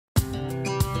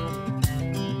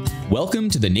Welcome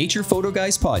to the Nature Photo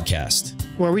Guys podcast,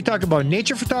 where we talk about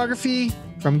nature photography,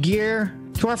 from gear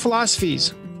to our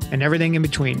philosophies and everything in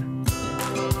between.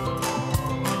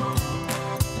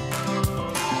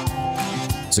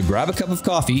 So grab a cup of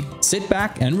coffee, sit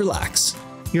back and relax.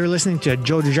 You're listening to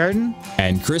Joe Desjardins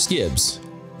and Chris Gibbs,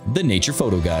 the Nature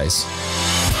Photo Guys.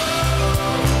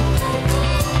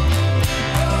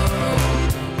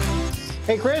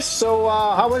 Hey Chris, so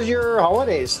how was your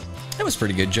holidays? It was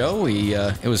pretty good, Joe.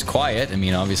 It was quiet. I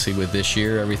mean, obviously with this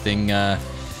year, everything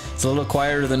it's a little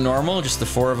quieter than normal. Just the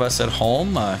four of us at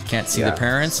home. Can't see the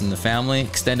parents and the family,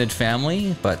 extended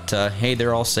family. But hey,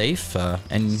 they're all safe.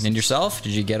 And yourself?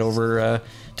 Did you get over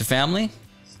to family?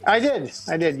 I did.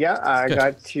 Yeah, I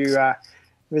got to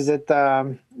visit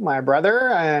my brother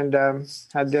and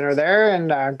had dinner there,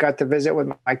 and got to visit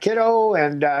with my kiddo.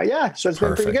 And so it's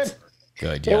been pretty good.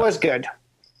 Good. Yeah. It was good.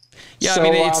 Yeah, so,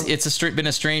 I mean, it's been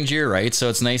a strange year, right? So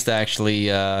it's nice to actually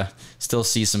still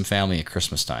see some family at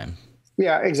Christmas time.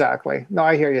 Yeah, exactly. No,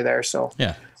 I hear you there. So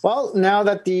yeah. Well, now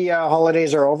that the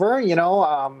holidays are over, I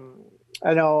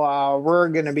know we're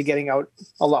going to be getting out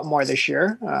a lot more this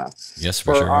year. Yes,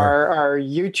 for sure. Our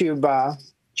YouTube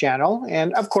channel,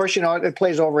 and of course, it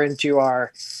plays over into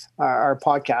our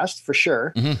podcast for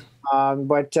sure. Mm-hmm.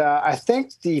 But I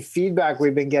think the feedback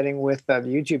we've been getting with the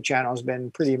YouTube channel has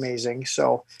been pretty amazing.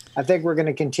 So I think we're going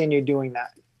to continue doing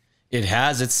that. It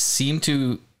has. It's seemed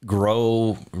to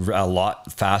grow a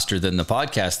lot faster than the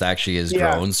podcast actually has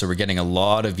grown. So we're getting a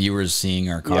lot of viewers seeing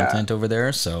our content over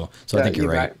there. So I think you're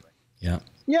right. Yeah.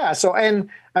 Yeah. So, and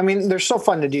I mean, they're so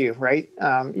fun to do, right?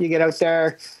 You get out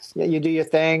there, you do your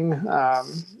thing.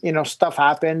 Stuff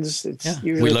happens. It's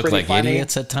usually we look pretty like funny.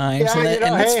 Idiots at times, and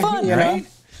it's fun, right?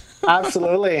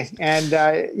 Absolutely.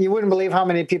 And you wouldn't believe how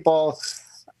many people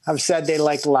have said they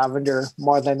like lavender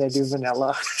more than they do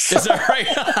vanilla. Is that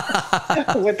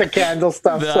right? With the candle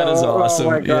stuff. That is awesome.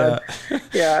 Oh my God.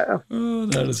 Yeah. Oh,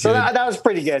 that is so good. That was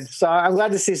pretty good. So I'm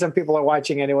glad to see some people are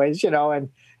watching anyways,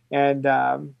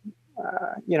 and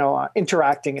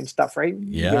interacting and stuff, right?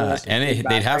 Yeah. And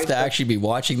they'd have to actually be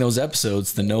watching those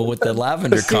episodes to know what the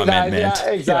lavender comment meant. Yeah,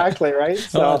 exactly. Right.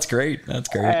 So, that's great. That's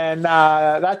great. And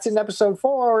that's in episode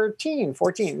 14.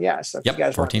 Yeah. So if you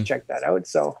guys 14. Want to check that out.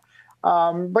 So,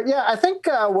 but yeah, I think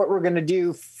what we're going to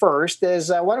do first is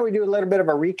why don't we do a little bit of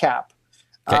a recap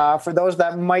for those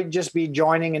that might just be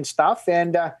joining and stuff.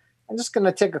 And I'm just going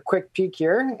to take a quick peek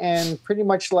here and pretty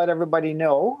much let everybody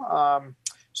know.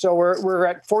 So we're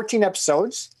at 14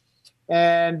 episodes,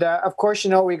 and of course,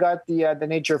 we got the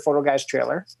Nature Photo Guys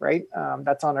trailer, right?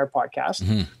 That's on our podcast.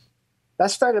 Mm-hmm.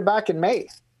 That started back in May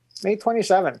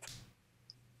 27th.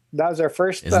 That was our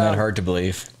first. Isn't that hard to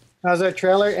believe? That was our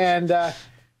trailer, and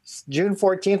June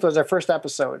 14th was our first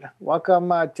episode. Welcome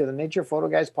to the Nature Photo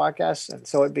Guys podcast, and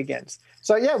so it begins.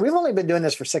 So yeah, we've only been doing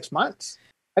this for 6 months.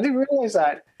 I didn't realize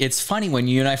that. It's funny when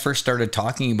you and I first started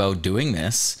talking about doing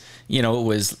this, it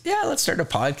was, let's start a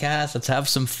podcast. Let's have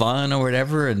some fun or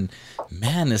whatever. And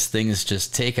man, this thing is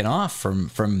just taken off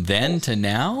from then to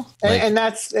now. And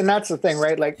that's the thing,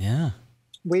 right? Like,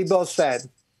 we both said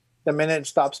the minute it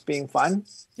stops being fun,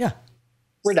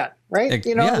 we're done, right?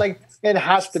 Like it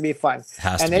has to be fun.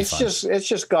 It's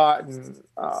just gotten,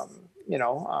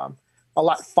 a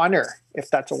lot funner, if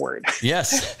that's a word.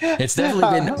 Yes, it's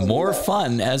definitely been more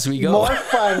fun as we go. More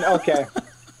fun, okay.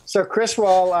 So Chris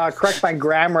will correct my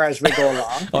grammar as we go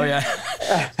along. Oh, yeah.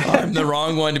 I'm the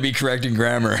wrong one to be correcting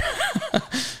grammar.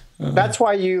 That's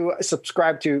why you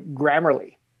subscribe to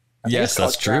Grammarly. Yes,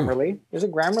 that's true. Grammarly. Is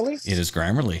it Grammarly? It is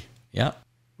Grammarly, yeah.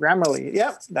 Grammarly,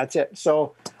 yeah, that's it.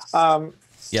 So...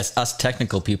 yes, us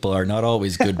technical people are not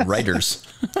always good writers.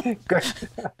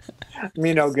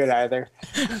 Me no good either.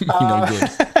 Me no good.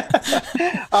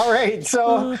 All right.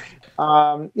 So,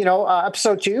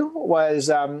 episode 2 was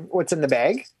What's in the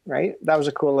Bag, right? That was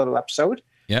a cool little episode.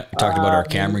 Yeah. We talked about our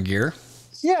camera gear.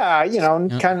 Yeah.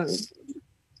 Kind of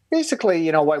basically,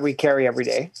 what we carry every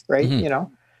day, right?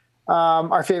 Mm-hmm.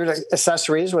 Our favorite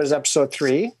accessories was episode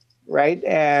 3, right?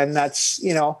 And that's,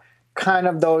 kind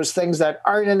of those things that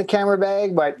aren't in the camera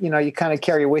bag, but you kind of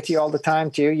carry with you all the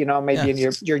time too, maybe in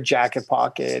your jacket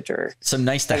pocket or some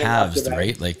nice to haves,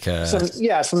 right? Like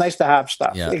some nice to have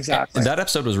stuff. Yeah, exactly. And that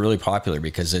episode was really popular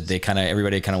because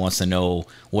everybody kind of wants to know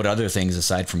what other things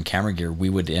aside from camera gear we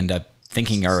would end up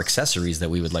thinking are accessories that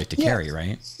we would like to carry,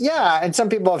 right? Yeah, and some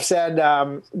people have said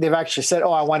they've actually said,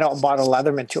 "Oh, I went out and bought a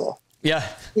Leatherman tool." Yeah,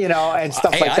 and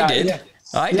stuff like that. I did. Yeah.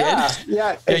 I did.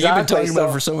 Yeah, exactly. You've been talking about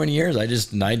it for so many years. I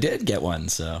did get one.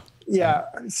 So yeah.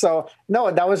 So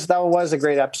no, that was a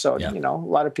great episode. Yeah. A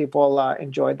lot of people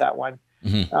enjoyed that one.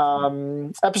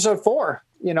 Mm-hmm. Episode 4.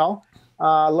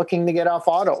 Looking to get off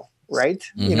auto, right?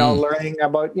 Learning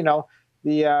about,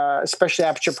 the especially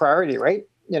aperture priority, right?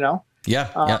 Yeah.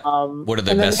 What are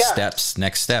the best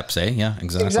next steps, eh? Yeah,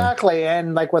 exactly. Exactly.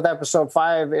 And like with episode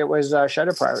 5, it was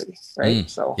shutter priority, right?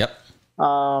 So,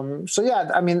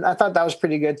 I thought that was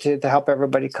pretty good to help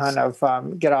everybody kind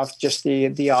of get off just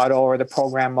the auto or the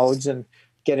program modes and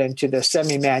get into the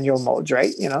semi-manual modes,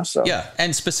 right? So yeah,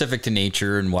 and specific to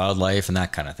nature and wildlife and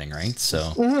that kind of thing, right?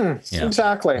 So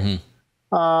exactly.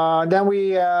 Then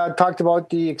we talked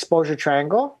about the exposure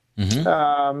triangle,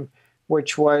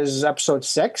 which was episode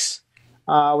 6,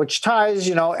 which ties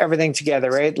everything together,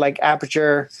 right? Like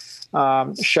aperture,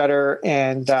 shutter,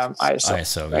 and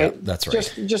ISO. Right? Yeah, that's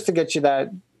right. Just to get you that,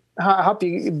 help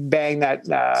you bang that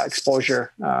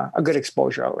exposure, a good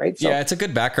exposure out, right? So, yeah, it's a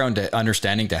good background to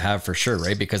understanding to have for sure,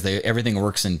 right? Because everything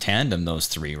works in tandem, those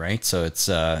three, right? So it's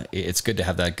good to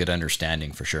have that good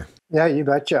understanding for sure. Yeah, you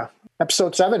betcha.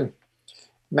 Episode 7,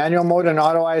 manual mode and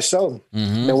auto ISO.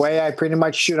 The way I pretty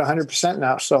much shoot 100%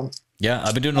 now. So yeah,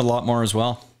 I've been doing a lot more as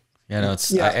well.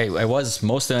 I was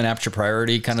mostly an aperture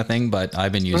priority kind of thing, but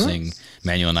I've been using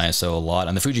manual and ISO a lot.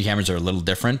 And the Fuji cameras are a little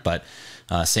different, but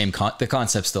the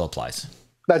concept still applies.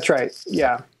 That's right.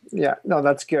 Yeah. No,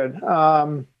 that's good.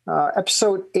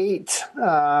 Episode 8,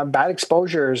 bad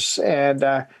exposures and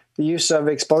the use of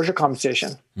exposure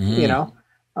compensation.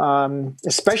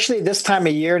 Especially this time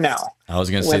of year now. I was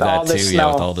going to say that too.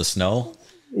 Yeah, with all the snow.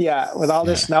 Yeah, with all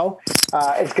this snow,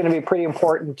 it's going to be pretty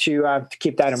important to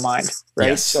keep that in mind, right?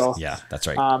 Yes. So yeah, that's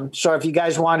right. So if you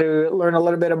guys want to learn a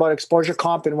little bit about exposure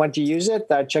comp and when to use it,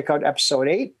 check out episode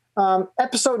 8.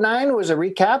 Episode 9 was a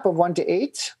recap of 1 to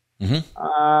 8.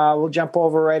 We'll jump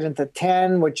over right into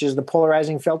 10, which is the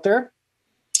polarizing filter.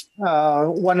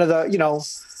 One of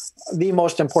the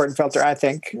most important filter, I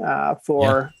think,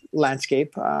 for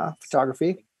landscape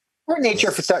photography. Or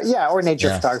nature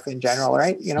photography in general,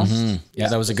 right? Yeah,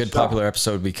 that was a good popular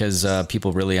episode because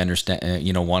people really understand,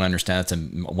 want to understand it's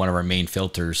one of our main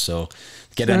filters. So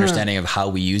get an understanding of how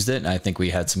we used it. And I think we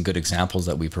had some good examples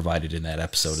that we provided in that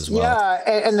episode as well.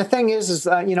 Yeah, and the thing is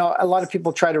a lot of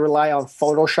people try to rely on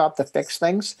Photoshop to fix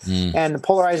things. And the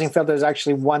polarizing filter is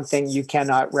actually one thing you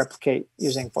cannot replicate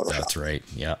using Photoshop. That's right,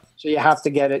 yeah. So you have to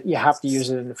get it. You have to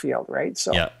use it in the field, right?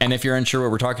 So yeah. And if you're unsure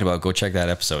what we're talking about, go check that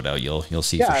episode out. You'll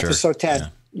see for sure. Episode 10.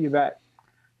 You bet.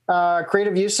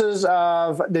 Creative uses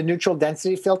of the neutral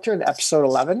density filter in episode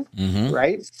 11,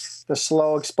 right? The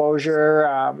slow exposure.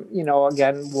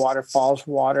 Again, waterfalls,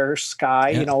 water,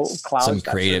 sky. Clouds. Some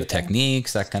creative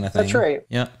techniques, that kind of thing. That's right.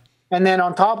 Yeah. And then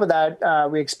on top of that,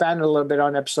 we expanded a little bit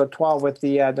on episode 12 with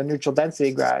the neutral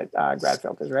density grad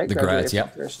filters, right? The grads, yeah.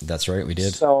 That's right. We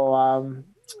did. So.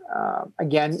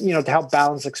 Again, to help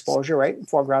balance exposure, right?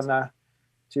 Foreground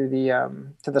to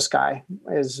the sky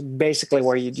is basically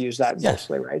where you'd use that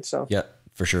mostly, right? So yeah,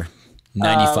 for sure.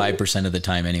 95% of the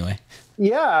time anyway.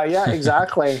 Yeah,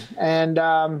 exactly. And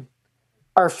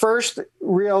our first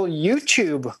real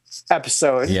YouTube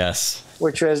episode. Yes.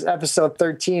 Which was episode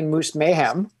 13, Moose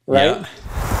Mayhem, right? Yeah.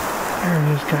 There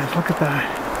it is, guys. Look at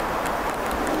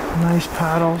that. Nice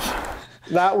paddles.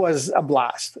 That was a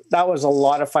blast. That was a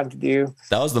lot of fun to do.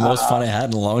 That was the most fun I had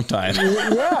in a long time.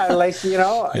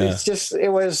 It's just, it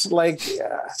was like,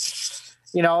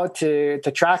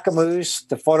 to track a moose,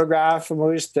 to photograph a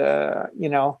moose, to,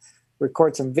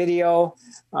 record some video.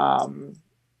 It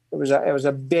was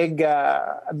a big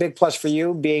plus for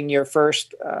you being your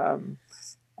first,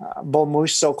 bull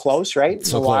moose so close, right?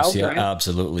 So close, wild, yeah, right?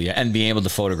 Absolutely. And being able to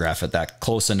photograph it that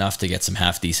close enough to get some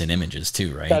half decent images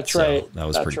too, right? That's right. That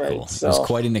was pretty cool. So, it was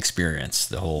quite an experience.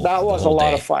 That was a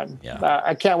lot of fun. Yeah.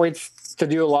 I can't wait to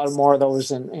do a lot more of those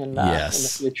in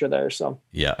the future there. So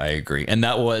yeah, I agree. And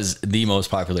that was the most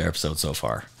popular episode so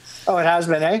far. Oh, it has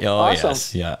been, eh? Oh, awesome.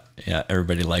 Yes. Yeah.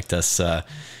 Everybody liked us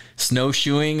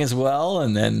snowshoeing as well,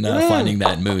 and then finding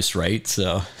that moose, right?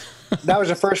 So. That was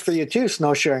a first for you too,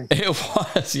 snowshoeing. It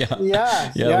was, yeah.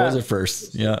 Yeah. It was a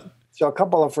first. Yeah. So a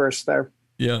couple of firsts there.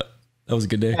 Yeah. That was a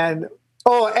good day. And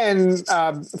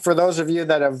for those of you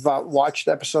that have watched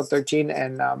episode 13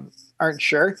 and aren't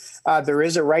sure, there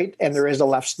is a right and there is a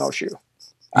left snowshoe.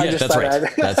 Yeah, that's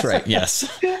right. That's right.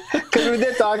 Yes. Because we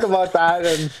did talk about that,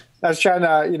 and I was trying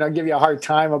to, give you a hard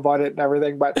time about it and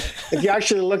everything. But if you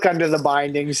actually look under the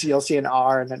bindings, you'll see an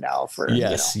R and an L for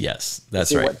yes,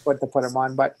 that's right. What to put them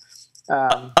on, but.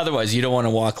 Otherwise, you don't want to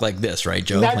walk like this, right,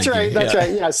 Joe? That's right. That's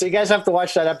right. Yeah. So you guys have to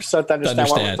watch that episode to understand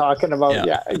what we're talking about.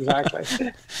 Yeah,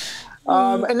 exactly.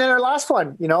 And then our last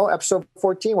one, episode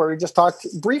 14, where we just talked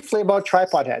briefly about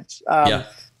tripod heads.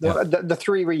 The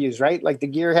three we use, right? Like the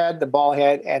gear head, the ball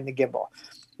head, and the gimbal.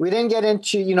 We didn't get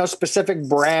into, specific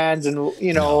brands and,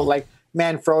 like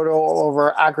Manfrotto,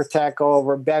 over Agritech,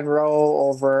 over Benro,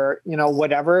 over,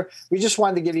 whatever. We just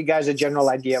wanted to give you guys a general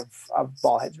idea of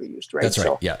ball heads we used, right? That's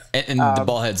right. Yeah. And the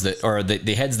ball heads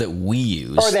the heads that we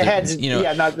use. Or the heads,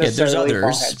 not necessarily there's ball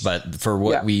others, heads. but for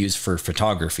what we use for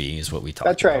photography is what we talk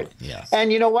about. That's right. Yeah.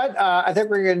 And you know what? I think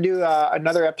we're going to do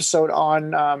another episode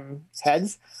on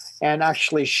heads and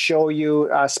actually show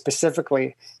you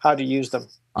specifically how to use them.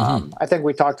 I think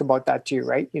we talked about that too,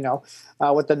 right?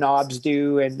 What the knobs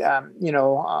do, and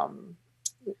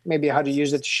maybe how to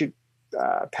use it to shoot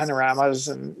panoramas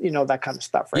and that kind of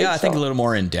stuff, right? Yeah, I think a little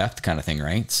more in depth kind of thing,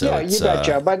 right? So yeah, you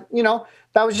betcha. But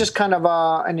that was just kind of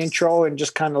an intro and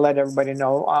just kind of let everybody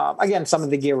know again some of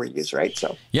the gear we use, right?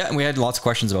 So yeah, and we had lots of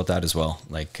questions about that as well.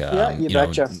 Like you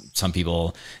betcha. Some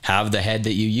people have the head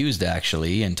that you used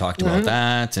actually and talked about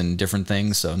that and different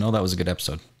things. So no, that was a good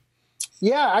episode.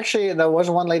 Yeah, actually, there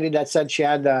was one lady that said she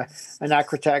had an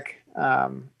Acrotech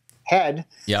head,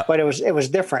 but it was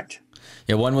different.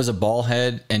 Yeah, one was a ball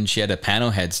head, and she had a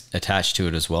pano head attached to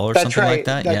it as well, or something like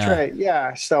that. That's right.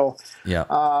 Yeah. So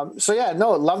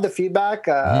love the feedback.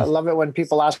 Love it when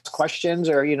people ask questions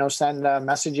or send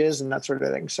messages and that sort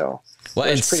of thing. So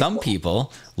and some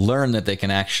people learn that they can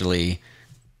actually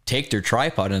take their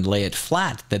tripod and lay it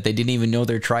flat that they didn't even know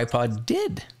their tripod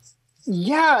did.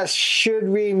 Yeah. Should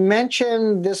we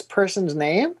mention this person's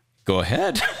name? Go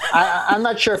ahead. I'm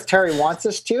not sure if Terry wants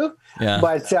us to. Yeah.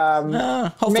 But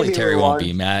hopefully Terry won't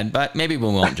be mad, but maybe we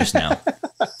won't just now.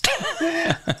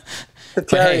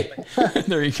 Terry. Hey,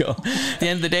 there you go. At the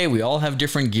end of the day, we all have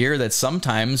different gear that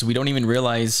sometimes we don't even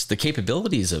realize the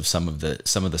capabilities of some of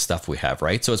the stuff we have,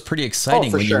 right? So it's pretty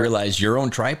exciting when you realize your own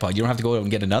tripod, you don't have to go out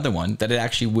and get another one, that it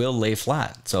actually will lay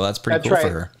flat. So that's pretty cool for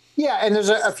her. Yeah, and there's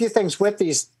a few things with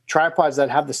these tripods that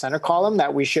have the center column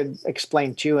that we should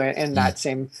explain too in that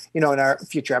same, in our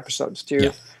future episodes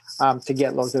too, to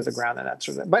get low to the ground and that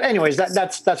sort of thing. But anyways,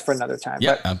 that's for another time.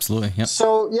 Yeah, absolutely. Yep.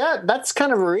 So that's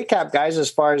kind of a recap, guys, as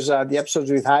far as the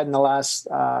episodes we've had in the last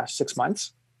 6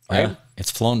 months. Right? Yeah, it's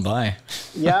flown by.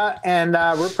 Yeah, and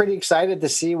we're pretty excited to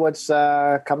see what's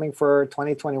coming for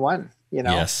 2021.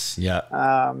 Yes, yeah.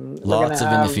 Lots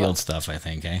of in the field stuff, I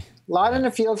think, eh? A lot in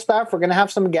the field stuff. We're going to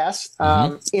have some guests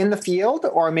in the field,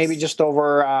 or maybe just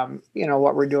over,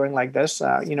 what we're doing like this.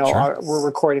 We're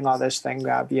recording all this thing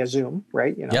via Zoom,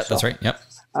 right? That's right. Yep.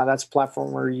 That's a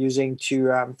platform we're using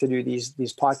to do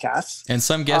these podcasts. And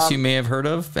some guests you may have heard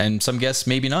of, and some guests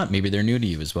maybe not. Maybe they're new to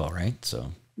you as well, right?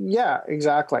 So. Yeah,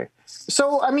 exactly.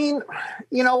 So, I mean,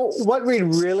 what we'd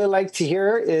really like to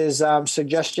hear is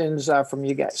suggestions from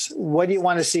you guys. What do you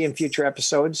want to see in future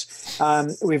episodes?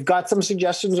 We've got some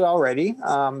suggestions already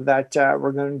that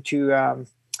we're going to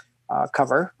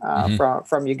cover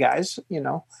from you guys,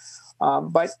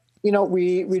 but,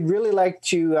 we'd really like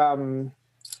to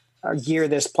gear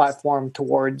this platform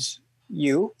towards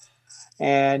you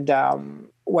and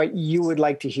what you would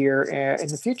like to hear in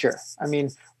the future. I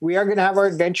mean, we are going to have our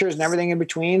adventures and everything in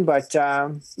between, but,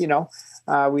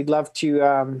 we'd love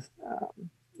to,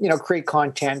 create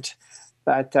content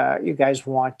that you guys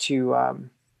want to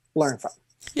learn from.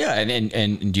 Yeah.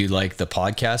 And do you like the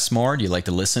podcasts more? Do you like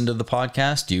to listen to the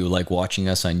podcast? Do you like watching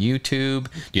us on YouTube?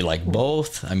 Do you like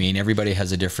both? I mean, everybody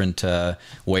has a different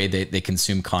way they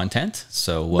consume content.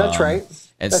 So that's right.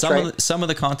 And some of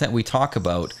the content we talk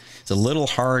about, it's a little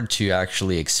hard to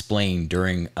actually explain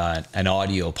during an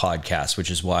audio podcast, which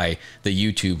is why the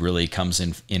YouTube really comes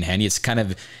in handy. It's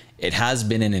it has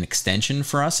been an extension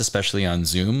for us, especially on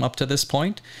Zoom up to this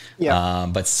point. Yeah.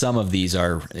 But some of these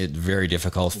are very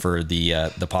difficult for the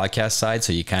podcast side.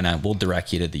 So we'll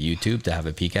direct you to the YouTube to have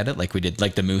a peek at it, like we did,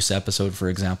 like the Moose episode, for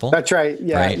example. That's right.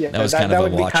 Yeah. Right? Yeah. That was kind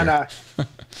of a watcher.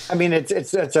 I mean,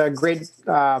 it's a great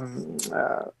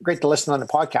to listen on the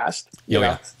podcast.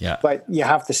 Yeah. But you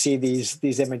have to see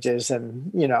these images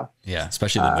and Yeah,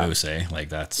 especially the moose, Like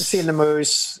that's seeing the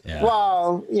moose. Yeah.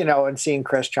 Well, and seeing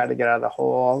Chris try to get out of the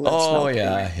hole.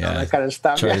 That kind of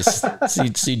stuff. Try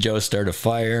to see Joe start a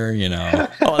fire.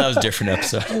 That was a different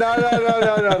episode.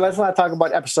 No. Let's not talk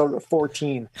about episode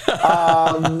 14.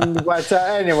 But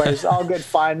anyways, all good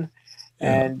fun.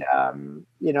 And,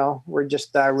 we're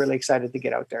just really excited to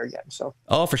get out there again. So.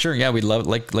 Oh, for sure. Yeah. We'd love,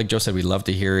 like Joe said, we'd love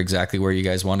to hear exactly where you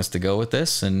guys want us to go with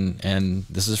this. And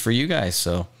this is for you guys.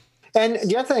 So. And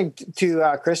the other thing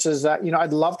to Chris is,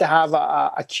 I'd love to have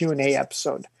a Q&A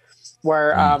episode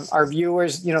where our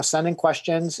viewers, send in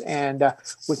questions and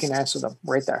we can answer them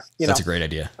right there. That's a great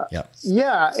idea. Yeah.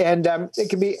 Yeah. And it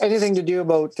could be anything to do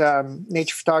about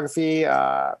nature photography,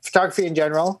 photography in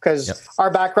general, because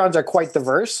our backgrounds are quite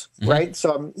diverse, right?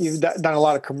 So you've done a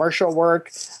lot of commercial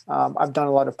work. I've done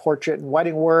a lot of portrait and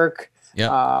wedding work.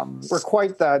 We're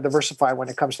quite diversified when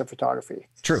it comes to photography.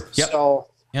 True. Yep. So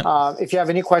if you have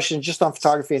any questions just on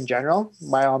photography in general,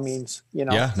 by all means,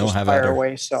 just fire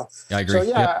away. So I agree.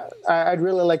 So I'd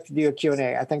really like to do a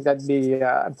Q&A. I think that'd be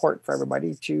important for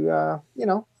everybody to,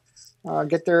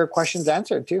 get their questions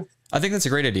answered too. I think that's a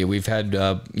great idea. We've had,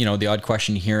 the odd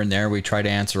question here and there. We try to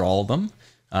answer all of them.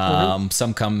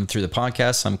 Some come through the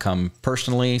podcast, some come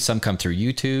personally, some come through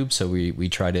YouTube. So we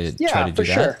try to do that.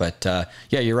 Sure. But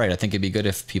you're right. I think it'd be good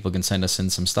if people can send us in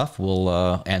some stuff. We'll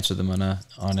answer them on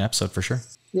an episode for sure.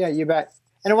 Yeah, you bet.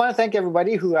 And I want to thank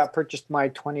everybody who purchased my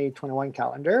 2021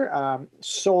 calendar.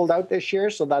 Sold out this year,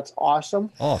 so that's awesome.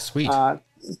 Oh, sweet.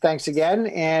 Thanks again.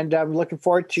 And I'm looking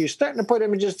forward to starting to put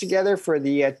images together for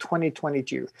the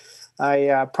 2022.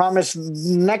 I promise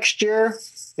next year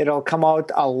it'll come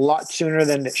out a lot sooner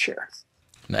than this year.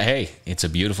 Hey, it's a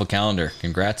beautiful calendar.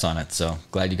 Congrats on it. So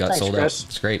glad you got sold out.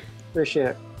 It's great. Appreciate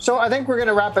it. So I think we're going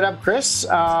to wrap it up, Chris.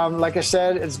 Like I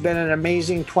said, it's been an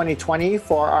amazing 2020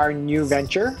 for our new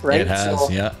venture, right? It has,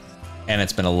 yeah. And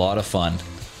it's been a lot of fun.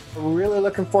 Really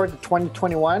looking forward to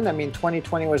 2021. I mean,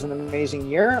 2020 was an amazing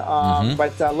year,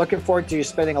 but looking forward to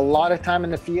spending a lot of time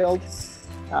in the field,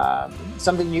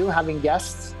 something new, having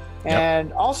guests,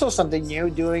 and also something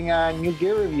new, doing new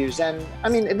gear reviews. And I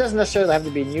mean, it doesn't necessarily have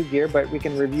to be new gear, but we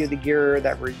can review the gear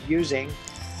that we're using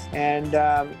and,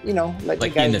 let you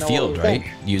guys in the know field, right?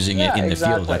 Think. Using it in the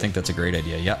field. I think that's a great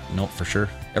idea. Yeah, no, for sure.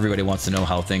 Everybody wants to know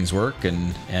how things work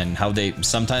and how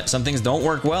some things don't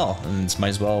work well, and might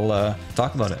as well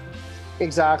talk about it.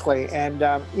 Exactly. And,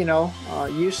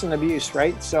 use and abuse,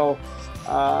 right? So,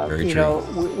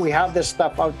 we have this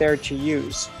stuff out there to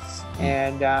use.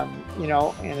 And, and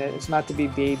it's not to be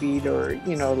babied or, it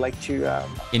needs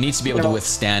to be able to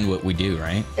withstand what we do,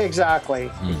 right? Exactly.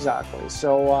 Exactly.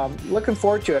 So looking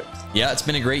forward to it. Yeah, it's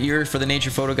been a great year for the Nature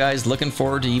Photo Guys. Looking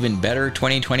forward to even better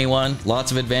 2021.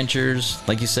 Lots of adventures.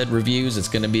 Like you said, reviews. It's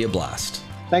going to be a blast.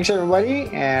 Thanks, everybody.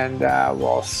 And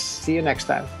we'll see you next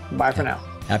time. Bye for now.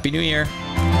 Happy New Year.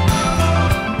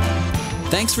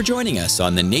 Thanks for joining us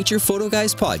on the Nature Photo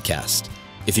Guys podcast.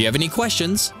 If you have any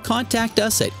questions, contact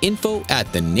us at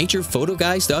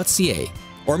info@thenaturephotoguys.ca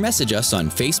or message us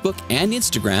on Facebook and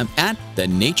Instagram at the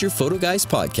Nature Photo Guys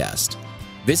Podcast.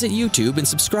 Visit YouTube and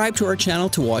subscribe to our channel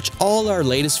to watch all our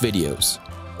latest videos.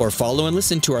 Or follow and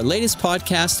listen to our latest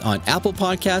podcast on Apple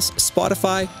Podcasts,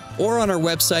 Spotify, or on our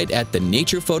website at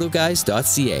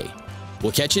thenaturephotoguys.ca.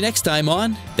 We'll catch you next time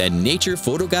on the Nature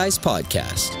Photo Guys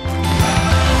Podcast.